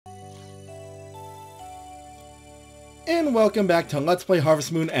And welcome back to Let's Play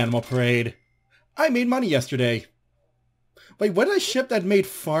Harvest Moon Animal Parade. I made money yesterday. Wait, what did I ship that made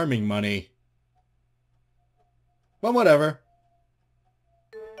farming money? Well, whatever.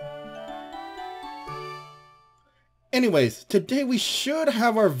 Anyways, today we should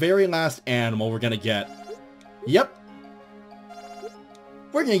have our very last animal we're gonna get. Yep.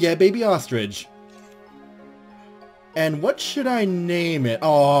 We're gonna get a baby ostrich. And what should I name it?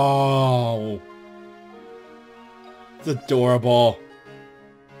 Oh, it's adorable.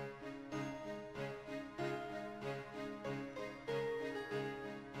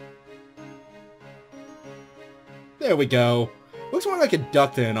 There we go. Looks more like a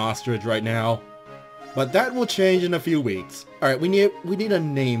duck than an ostrich right now. But that will change in a few weeks. Alright, we need a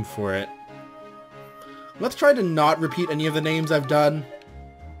name for it. Let's try to not repeat any of the names I've done.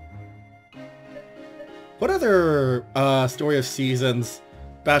 What other Story of Seasons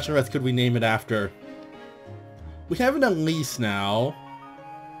bachelorettes could we name it after? We have an Elise now.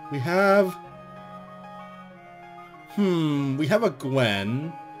 We have... we have a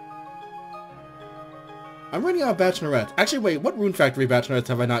Gwen. I'm running out of bachelorettes. Actually, wait, what Rune Factory bachelorettes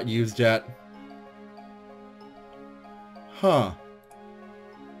have I not used yet? Huh.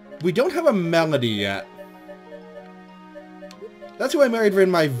 We don't have a Melody yet. That's who I married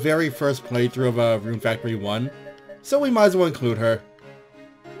in my very first playthrough of Rune Factory 1, so we might as well include her.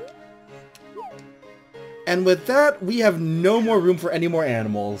 And with that, we have no more room for any more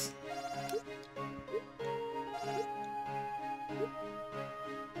animals.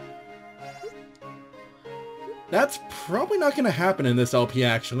 That's probably not going to happen in this LP,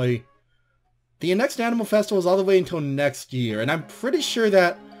 actually. The next Animal Festival is all the way until next year, and I'm pretty sure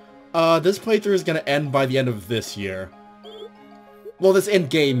that this playthrough is going to end by the end of this year. Well, this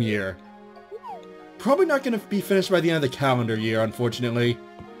in-game year. Probably not going to be finished by the end of the calendar year, unfortunately.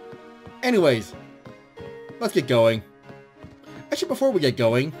 Anyways, let's get going. Actually, before we get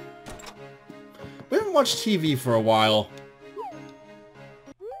going, we haven't watched TV for a while.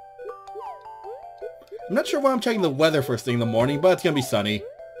 I'm not sure why I'm checking the weather first thing in the morning, but it's going to be sunny.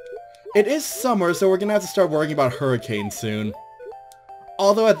 It is summer, so we're going to have to start worrying about hurricanes soon.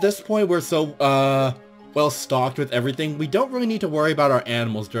 Although at this point we're so, well stocked with everything, we don't really need to worry about our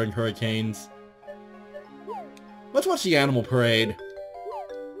animals during hurricanes. Let's watch the Animal Parade.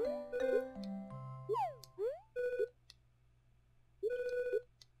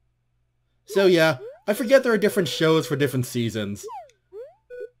 So yeah, I forget there are different shows for different seasons.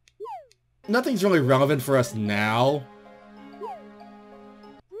 Nothing's really relevant for us now.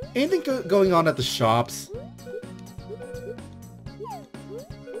 Anything going on at the shops?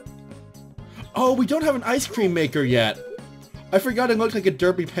 Oh, we don't have an ice cream maker yet. I forgot it looked like a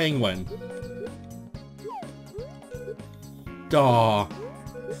derpy penguin. Daw.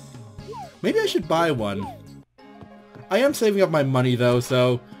 Maybe I should buy one. I am saving up my money though,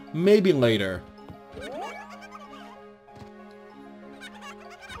 so maybe later.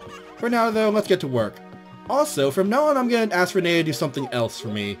 For now though, let's get to work. Also, from now on I'm going to ask Renee to do something else for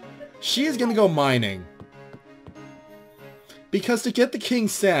me. She is going to go mining. Because to get the king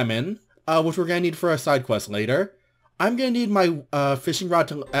salmon, which we're going to need for our side quest later, I'm going to need my fishing rod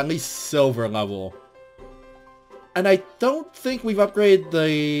to at least silver level. And I don't think we've upgraded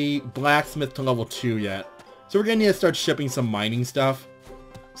the blacksmith to level 2 yet. So we're going to need to start shipping some mining stuff.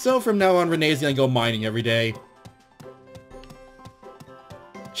 So from now on, Renee's going to go mining every day.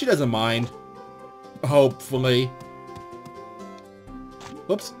 She doesn't mind. Hopefully.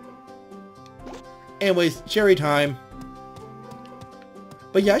 Whoops. Anyways, cherry time.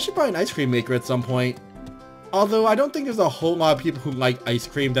 But yeah, I should buy an ice cream maker at some point. Although I don't think there's a whole lot of people who like ice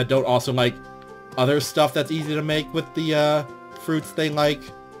cream that don't also like other stuff that's easy to make with the fruits they like.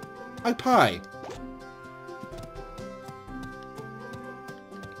 Like pie.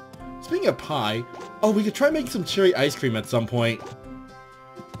 Speaking of pie, oh, we could try making some cherry ice cream at some point.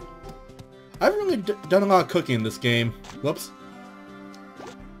 I haven't really done a lot of cooking in this game. Whoops.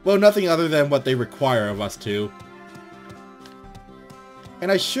 Well, nothing other than what they require of us to.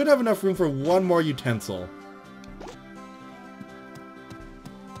 And I should have enough room for one more utensil.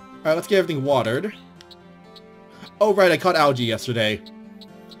 Alright, let's get everything watered. Oh right, I caught algae yesterday.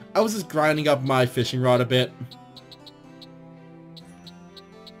 I was just grinding up my fishing rod a bit.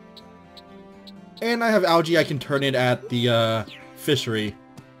 And I have algae I can turn it at the fishery.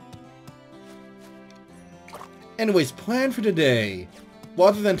 Anyways, plan for today. Well,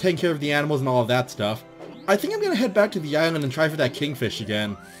 other than taking care of the animals and all of that stuff, I think I'm gonna head back to the island and try for that kingfish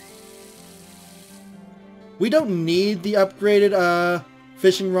again. We don't need the upgraded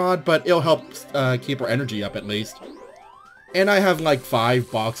fishing rod, but it'll help keep our energy up at least. And I have like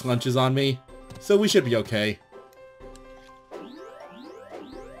 5 box lunches on me, so we should be okay.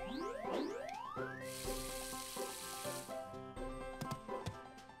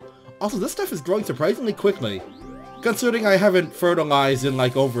 Also, this stuff is growing surprisingly quickly, considering I haven't fertilized in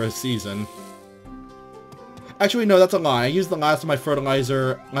like over a season. Actually, no, that's a lie. I used the last of my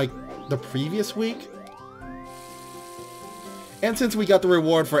fertilizer like the previous week. And since we got the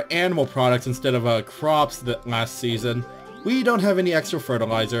reward for animal products instead of crops last season, we don't have any extra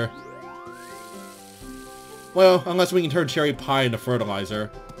fertilizer. Well, unless we can turn cherry pie into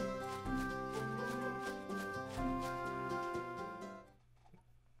fertilizer.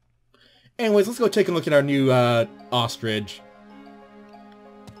 Anyways, let's go take a look at our new ostrich.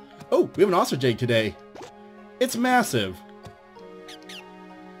 Oh, we have an ostrich egg today. It's massive.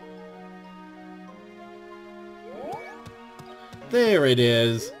 There it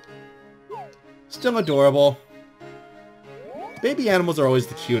is. Still adorable. Baby animals are always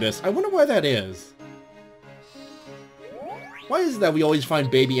the cutest. I wonder why that is. Why is it that we always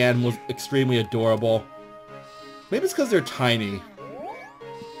find baby animals extremely adorable? Maybe it's because they're tiny.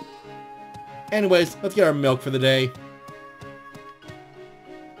 Anyways, let's get our milk for the day.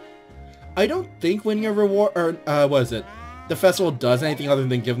 I don't think winning a reward, or what is it? The festival does anything other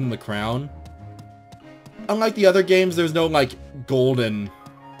than give them the crown. Unlike the other games, there's no, like, golden,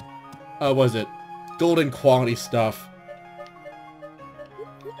 what is it? Golden quality stuff.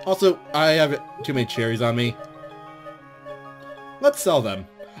 Also, I have too many cherries on me. Let's sell them.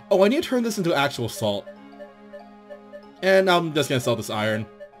 Oh, I need to turn this into actual salt. And I'm just gonna sell this iron.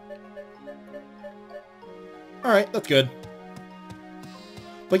 Alright, that's good.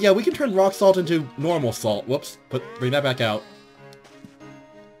 But yeah, we can turn rock salt into normal salt. Whoops, bring that back out.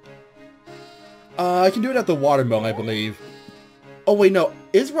 I can do it at the watermill, I believe. Oh wait, no.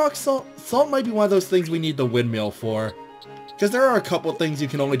 Is rock salt? Salt might be one of those things we need the windmill for. Because there are a couple things you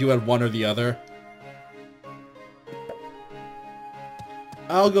can only do at one or the other.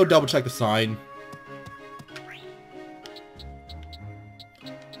 I'll go double check the sign.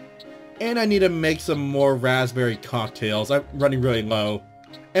 And I need to make some more raspberry cocktails. I'm running really low.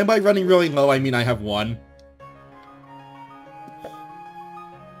 And by running really low, I mean I have one.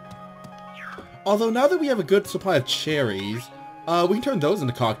 Although now that we have a good supply of cherries, we can turn those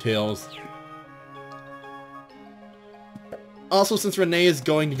into cocktails. Also, since Renee is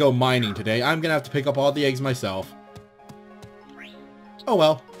going to go mining today, I'm gonna have to pick up all the eggs myself. Oh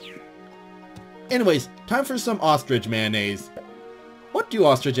well. Anyways, time for some ostrich mayonnaise. What do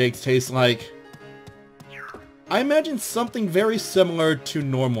ostrich eggs taste like? I imagine something very similar to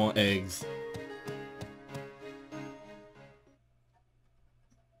normal eggs.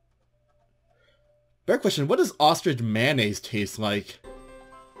 Better question, what does ostrich mayonnaise taste like?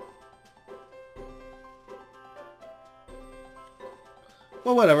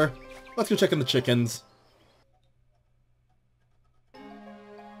 Well, whatever. Let's go check on the chickens.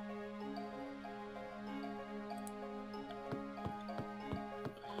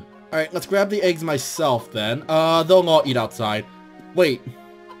 Alright, let's grab the eggs myself then. They'll all eat outside. Wait.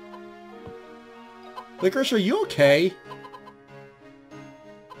 Licorice, are you okay?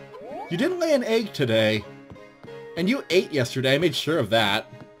 You didn't lay an egg today. And you ate yesterday, I made sure of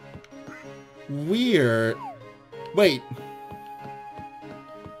that. Weird. Wait.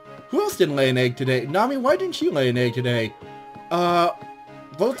 Who else didn't lay an egg today? Nami, why didn't you lay an egg today?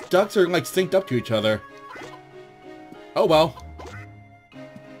 Both ducks are like synced up to each other. Oh well.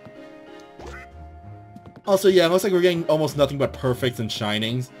 Also, yeah, it looks like we're getting almost nothing but perfects and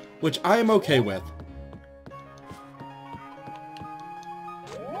shinings, which I am okay with.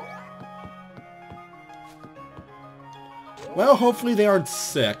 Well, hopefully they aren't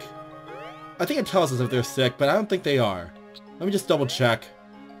sick. I think it tells us if they're sick, but I don't think they are. Let me just double check.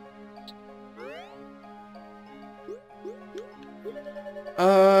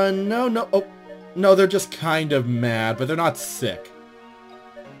 No. Oh, no, they're just kind of mad, but they're not sick.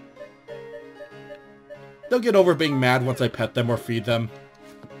 They'll get over being mad once I pet them or feed them.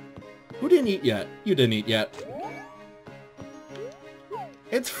 Who didn't eat yet? You didn't eat yet.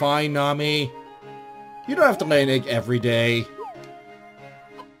 It's fine, Nami. You don't have to lay an egg every day.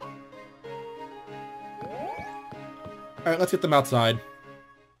 Alright, let's get them outside.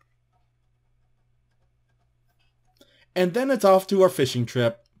 And then it's off to our fishing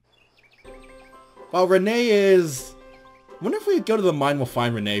trip. While Renee is... I wonder if we go to the mine we'll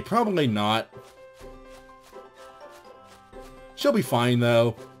find Renee. Probably not. She'll be fine,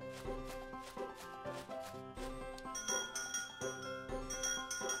 though.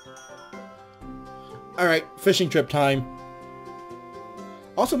 Alright, fishing trip time.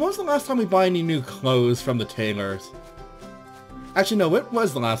 Also, when was the last time we bought any new clothes from the tailors? Actually, no, it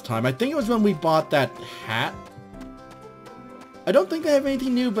was the last time. I think it was when we bought that hat. I don't think they have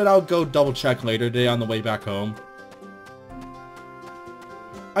anything new, but I'll go double check later today on the way back home.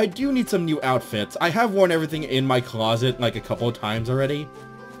 I do need some new outfits. I have worn everything in my closet like a couple of times already.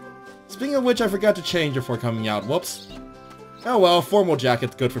 Speaking of which, I forgot to change before coming out. Whoops. Oh well, a formal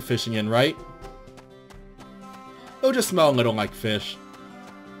jacket's good for fishing in, right? It'll just smell a little like fish.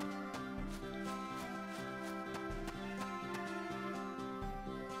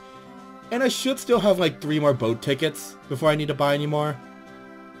 And I should still have like 3 more boat tickets before I need to buy any more.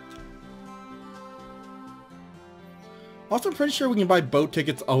 Also, I'm pretty sure we can buy boat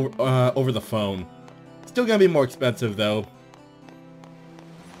tickets over the phone. Still gonna be more expensive though.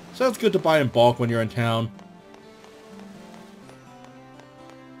 So it's good to buy in bulk when you're in town.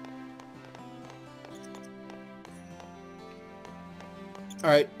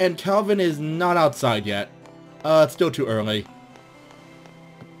 Alright, and Calvin is not outside yet. It's still too early.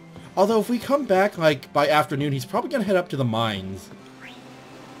 Although if we come back, like, by afternoon, he's probably gonna head up to the mines.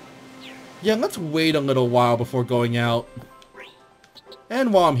 Yeah, let's wait a little while before going out.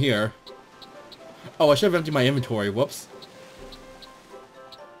 And while I'm here... Oh, I should have emptied my inventory. Whoops.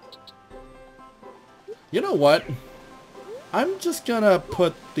 You know what? I'm just gonna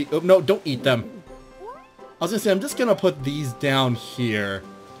put the... Oh, no, don't eat them. I was gonna say, I'm just gonna put these down here.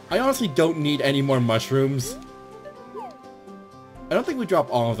 I honestly don't need any more mushrooms. I don't think we drop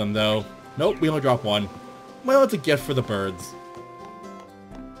all of them, though. Nope, we only drop 1. Well, it's a gift for the birds.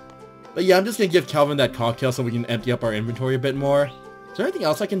 But yeah, I'm just gonna give Calvin that cocktail so we can empty up our inventory a bit more. Is there anything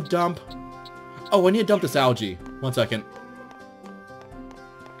else I can dump? Oh, I need to dump this algae. 1 second.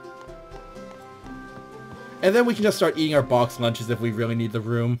 And then we can just start eating our box lunches if we really need the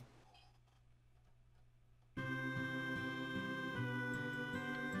room.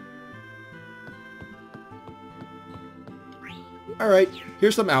 Alright,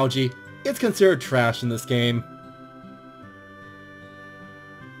 here's some algae. It's considered trash in this game.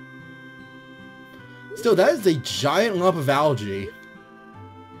 Still, that is a giant lump of algae.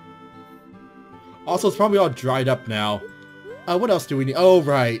 Also, it's probably all dried up now. What else do we need? Oh,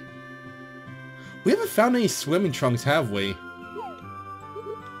 right. We haven't found any swimming trunks, have we?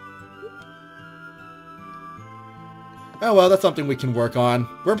 Oh well, that's something we can work on.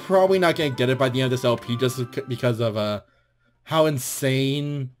 We're probably not going to get it by the end of this LP just because of how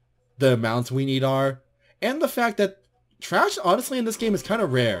insane the amounts we need are. And the fact that trash, honestly, in this game is kind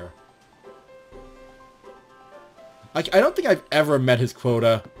of rare. Like, I don't think I've ever met his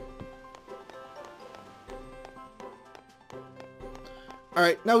quota.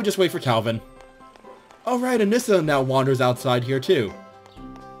 Alright, now we just wait for Calvin. Alright, Anissa now wanders outside here too.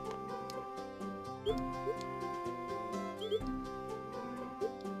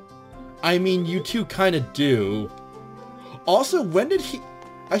 I mean, you two kind of do. Also, when did he...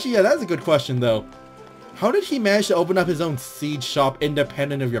 Actually, yeah, that's a good question, though. How did he manage to open up his own seed shop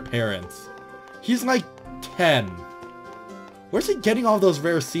independent of your parents? He's like 10. Where's he getting all those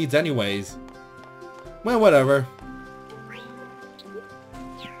rare seeds anyways? Well, whatever.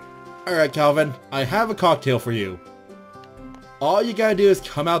 Alright, Calvin. I have a cocktail for you. All you gotta do is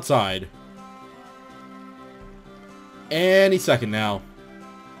come outside. Any second now.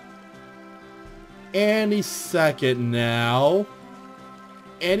 Any second now.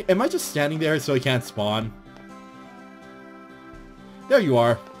 And am I just standing there so he can't spawn? There you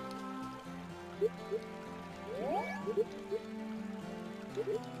are.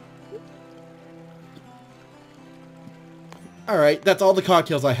 Alright, that's all the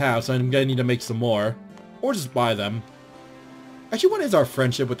cocktails I have, so I'm gonna need to make some more. Or just buy them. Actually, what is our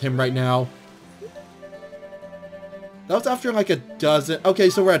friendship with him right now? That was after like a dozen... Okay,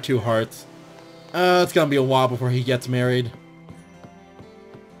 so we're at 2 hearts. It's gonna be a while before he gets married.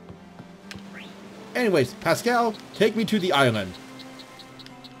 Anyways, Pascal, take me to the island.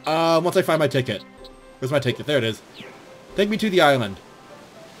 Once I find my ticket. Where's my ticket? There it is. Take me to the island.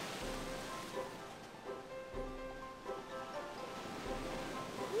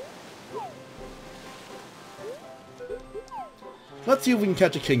 Let's see if we can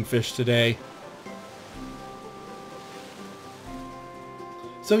catch a kingfish today.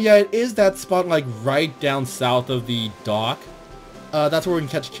 So yeah, it is that spot like right down south of the dock. That's where we can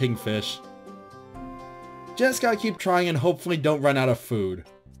catch kingfish. Just gotta keep trying and hopefully don't run out of food.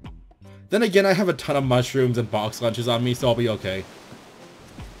 Then again, I have a ton of mushrooms and box lunches on me, so I'll be okay.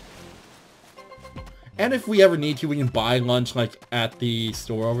 And if we ever need to, we can buy lunch like at the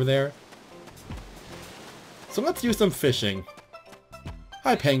store over there. So let's do some fishing.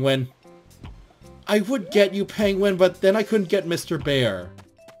 Hi, Penguin. I would get you, Penguin, but then I couldn't get Mr. Bear.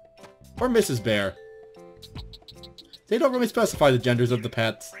 Or Mrs. Bear. They don't really specify the genders of the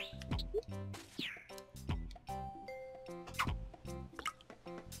pets.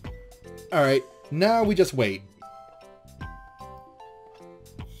 Alright, now we just wait.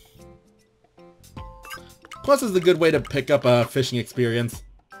 Plus, it's a good way to pick up fishing experience.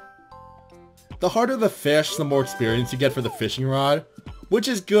 The harder the fish, the more experience you get for the fishing rod, which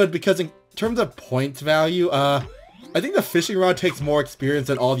is good because in terms of points value, I think the fishing rod takes more experience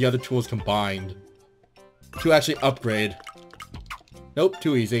than all the other tools combined to actually upgrade. Nope,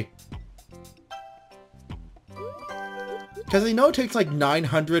 too easy. Because I know it takes like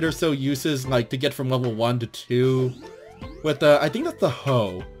 900 or so uses like to get from level 1 to 2 with the, I think that's the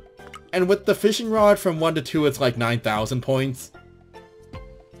hoe. And with the fishing rod from 1 to 2 it's like 9,000 points.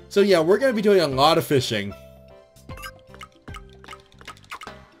 So yeah, we're going to be doing a lot of fishing.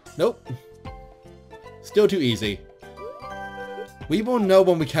 Nope. Still too easy. We will know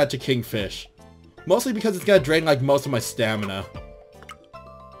when we catch a kingfish. Mostly because it's going to drain like most of my stamina.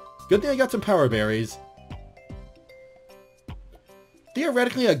 Good thing I got some power berries.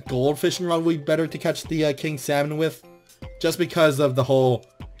 Theoretically, a gold fishing rod would be better to catch the king salmon with. Just because of the whole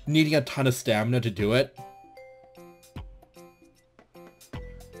needing a ton of stamina to do it.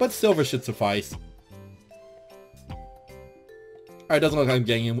 But silver should suffice. Alright, doesn't look like I'm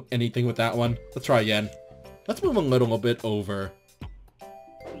getting anything with that one. Let's try again. Let's move a little bit over.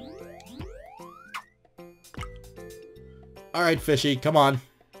 Alright, fishy, come on.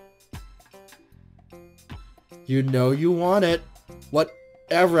 You know you want it.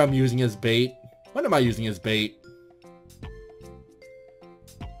 Whatever I'm using as bait. What am I using as bait?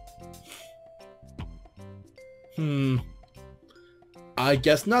 I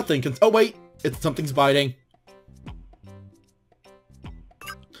guess nothing. Oh wait, something's biting.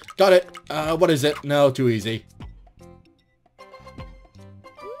 Got it. What is it? No, too easy.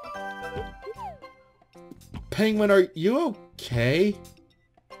 Penguin, are you okay?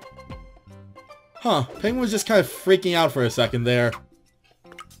 Huh, Penguin was just kind of freaking out for a second there.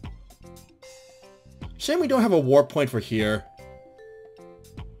 Shame we don't have a warp point for here.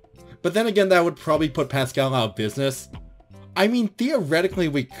 But then again, that would probably put Pascal out of business. I mean, theoretically,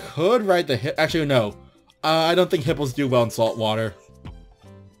 we could ride the actually, no. I don't think hippos do well in salt water.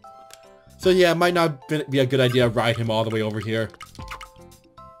 So yeah, it might not be a good idea to ride him all the way over here.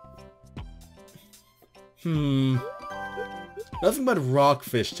 Nothing but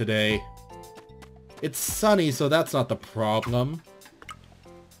rockfish today. It's sunny, so that's not the problem.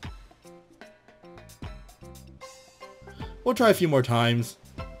 We'll try a few more times.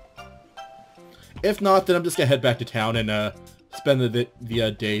 If not, then I'm just gonna head back to town and spend the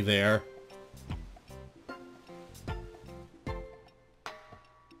day there.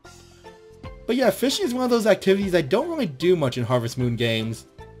 But yeah, fishing is one of those activities I don't really do much in Harvest Moon games.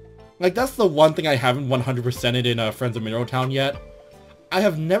 Like, that's the one thing I haven't 100%ed in Friends of Mineral Town yet. I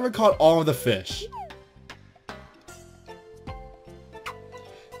have never caught all of the fish.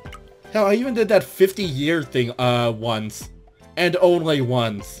 Hell, I even did that 50-year thing once. And only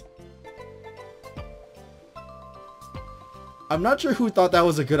once. I'm not sure who thought that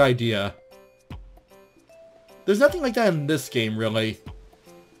was a good idea. There's nothing like that in this game, really.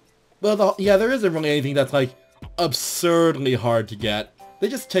 Well, yeah, there isn't really anything that's, like, absurdly hard to get. They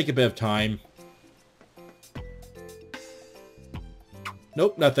just take a bit of time.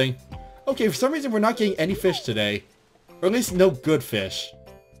 Nope, nothing. Okay, for some reason we're not getting any fish today. Or at least no good fish.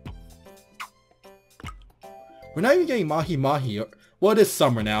 We're not even getting mahi-mahi. Well, it is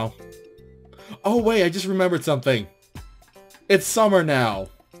summer now. Oh wait, I just remembered something. It's summer now.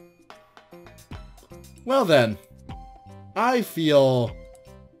 Well then. I feel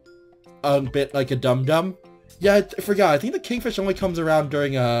a bit like a dum-dum. Yeah, I forgot. I think the kingfish only comes around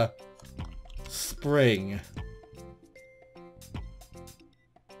during spring.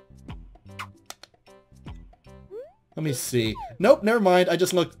 Let me see. Nope, never mind. I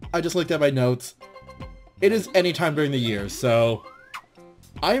just looked at my notes. It is any time during the year, so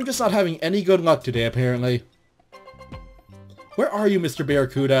I am just not having any good luck today, apparently. Where are you, Mr.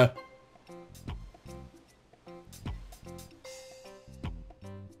 Barracuda?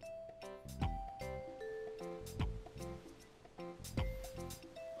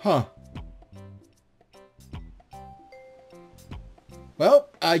 Huh. Well,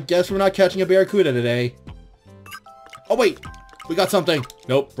 I guess we're not catching a barracuda today. Oh wait, we got something.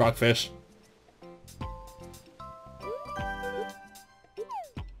 Nope, rockfish.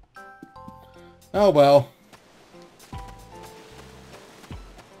 Oh well.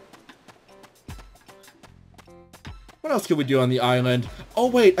 What else could we do on the island? Oh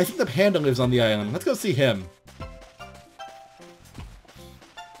wait, I think the panda lives on the island. Let's go see him.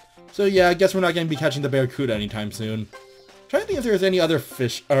 So yeah, I guess we're not going to be catching the barracuda anytime soon. Trying to think if there's any other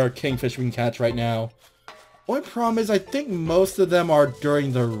fish, or kingfish we can catch right now. Only problem is I think most of them are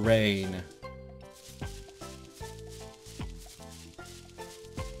during the rain.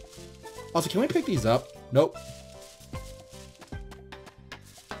 Also, can we pick these up? Nope.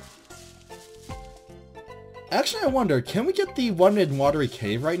 Actually, I wonder, can we get the one in Watery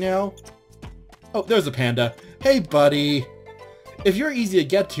Cave right now? Oh, there's a panda. Hey, buddy. If you're easy to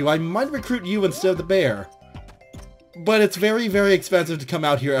get to, I might recruit you instead of the bear. But it's very, very expensive to come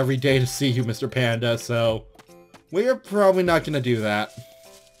out here every day to see you, Mr. Panda, so we're probably not going to do that.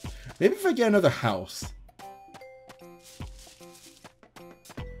 Maybe if I get another house.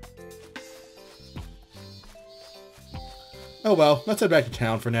 Oh well, let's head back to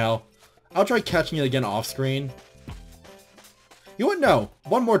town for now. I'll try catching it again off-screen. You know what? No.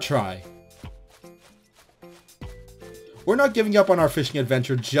 One more try. We're not giving up on our fishing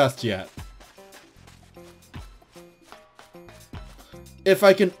adventure just yet. If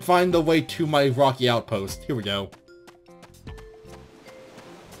I can find the way to my rocky outpost. Here we go.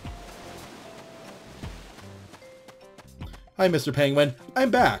 Hi, Mr. Penguin.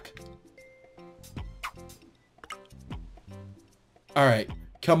 I'm back. Alright,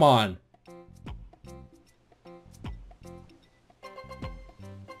 come on.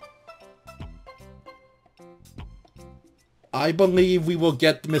 I believe we will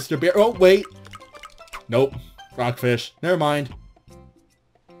get Mr. Bear. Oh, wait. Nope. Rockfish. Never mind.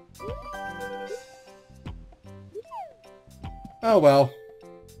 Oh, well.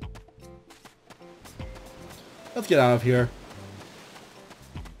 Let's get out of here.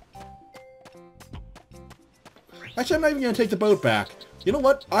 Actually, I'm not even going to take the boat back. You know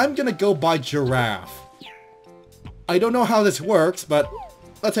what? I'm going to go buy Giraffe. I don't know how this works, but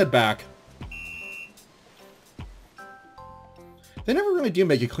let's head back. They never really do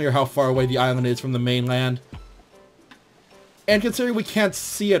make it clear how far away the island is from the mainland. And considering we can't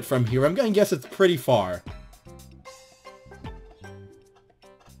see it from here, I'm going to guess it's pretty far.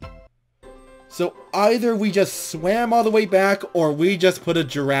 So either we just swam all the way back, or we just put a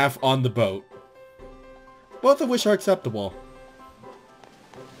giraffe on the boat. Both of which are acceptable.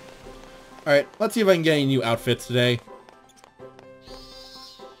 Alright, let's see if I can get any new outfits today.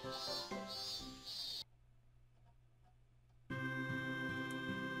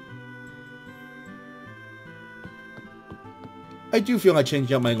 I do feel like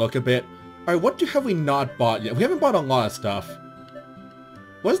changing up my look a bit. Alright, what have we not bought yet? We haven't bought a lot of stuff.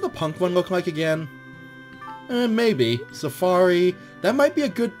 What does the punk one look like again? Maybe. Safari. That might be a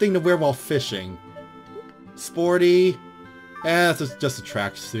good thing to wear while fishing. Sporty. That's just a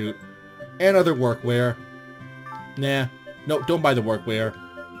tracksuit. And other workwear. Nah. No, don't buy the workwear.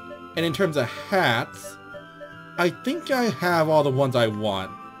 And in terms of hats, I think I have all the ones I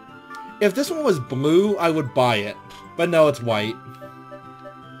want. If this one was blue, I would buy it. But no, it's white.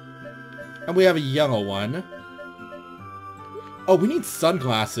 And we have a yellow one. Oh, we need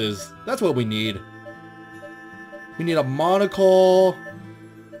sunglasses. That's what we need. We need a monocle.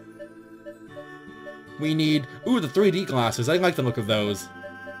 We need... Ooh, the 3D glasses. I like the look of those.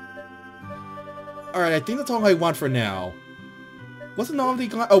 Alright, I think that's all I want for now. Wasn't all the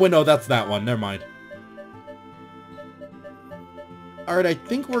glasses... Oh, wait, no, that's that one. Never mind. Alright, I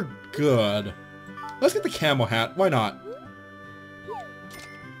think we're good. Let's get the camo hat. Why not?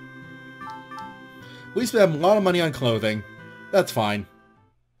 We spent a lot of money on clothing. That's fine.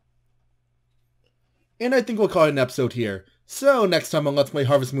 And I think we'll call it an episode here. So, next time on Let's Play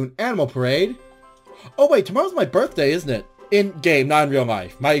Harvest Moon Animal Parade... Oh wait, tomorrow's my birthday, isn't it? In game, not in real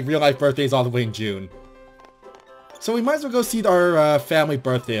life. My real life birthday is all the way in June. So we might as well go see our family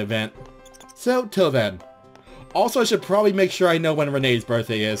birthday event. So, till then. Also, I should probably make sure I know when Renee's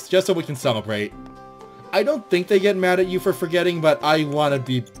birthday is, just so we can celebrate. I don't think they get mad at you for forgetting, but I want to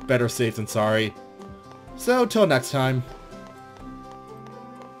be better safe than sorry. So, till next time.